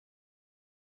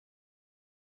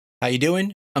How you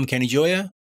doing? I'm Kenny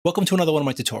Joya. Welcome to another one of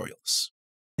my tutorials.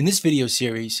 In this video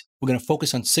series, we're going to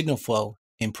focus on signal flow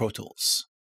in Pro Tools.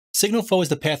 Signal flow is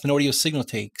the path an audio signal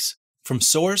takes from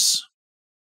source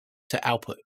to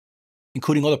output,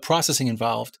 including all the processing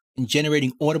involved in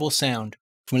generating audible sound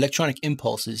from electronic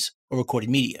impulses or recorded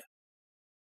media.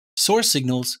 Source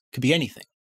signals could be anything,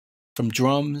 from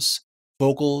drums,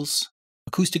 vocals,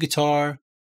 acoustic guitar,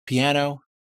 piano,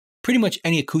 pretty much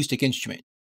any acoustic instrument,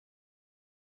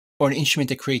 or an instrument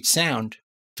that creates sound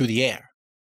through the air.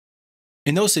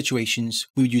 In those situations,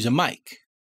 we would use a mic.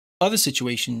 Other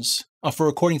situations are for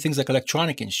recording things like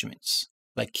electronic instruments,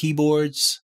 like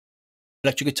keyboards,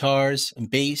 electric guitars, and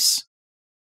bass.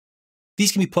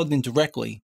 These can be plugged in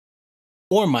directly,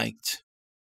 or mic'd,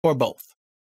 or both.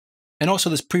 And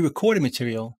also there's pre-recorded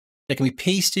material that can be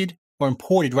pasted or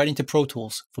imported right into Pro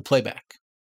Tools for playback.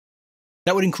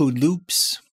 That would include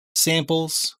loops,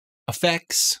 samples,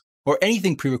 effects, or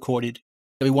anything pre-recorded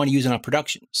that we want to use in our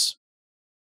productions.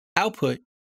 Output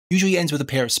usually ends with a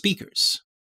pair of speakers,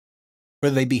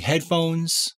 whether they be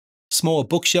headphones, smaller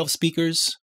bookshelf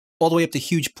speakers, all the way up to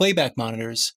huge playback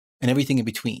monitors and everything in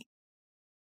between.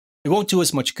 It won't do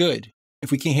us much good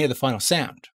if we can't hear the final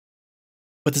sound.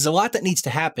 But there's a lot that needs to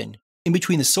happen in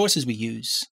between the sources we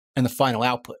use and the final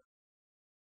output.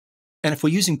 And if we're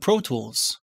using Pro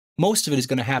Tools, most of it is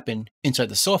going to happen inside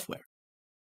the software.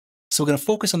 So we're going to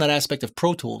focus on that aspect of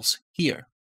Pro Tools here.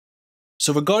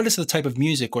 So regardless of the type of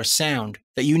music or sound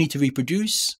that you need to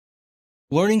reproduce,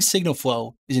 learning signal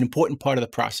flow is an important part of the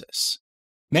process.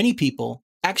 Many people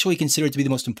actually consider it to be the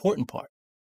most important part.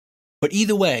 But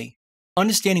either way,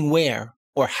 understanding where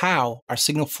or how our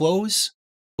signal flows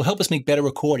will help us make better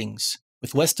recordings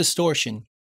with less distortion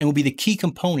and will be the key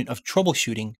component of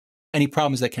troubleshooting any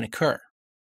problems that can occur.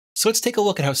 So let's take a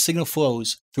look at how signal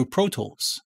flows through Pro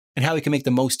Tools and how we can make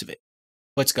the most of it.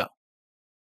 Let's go.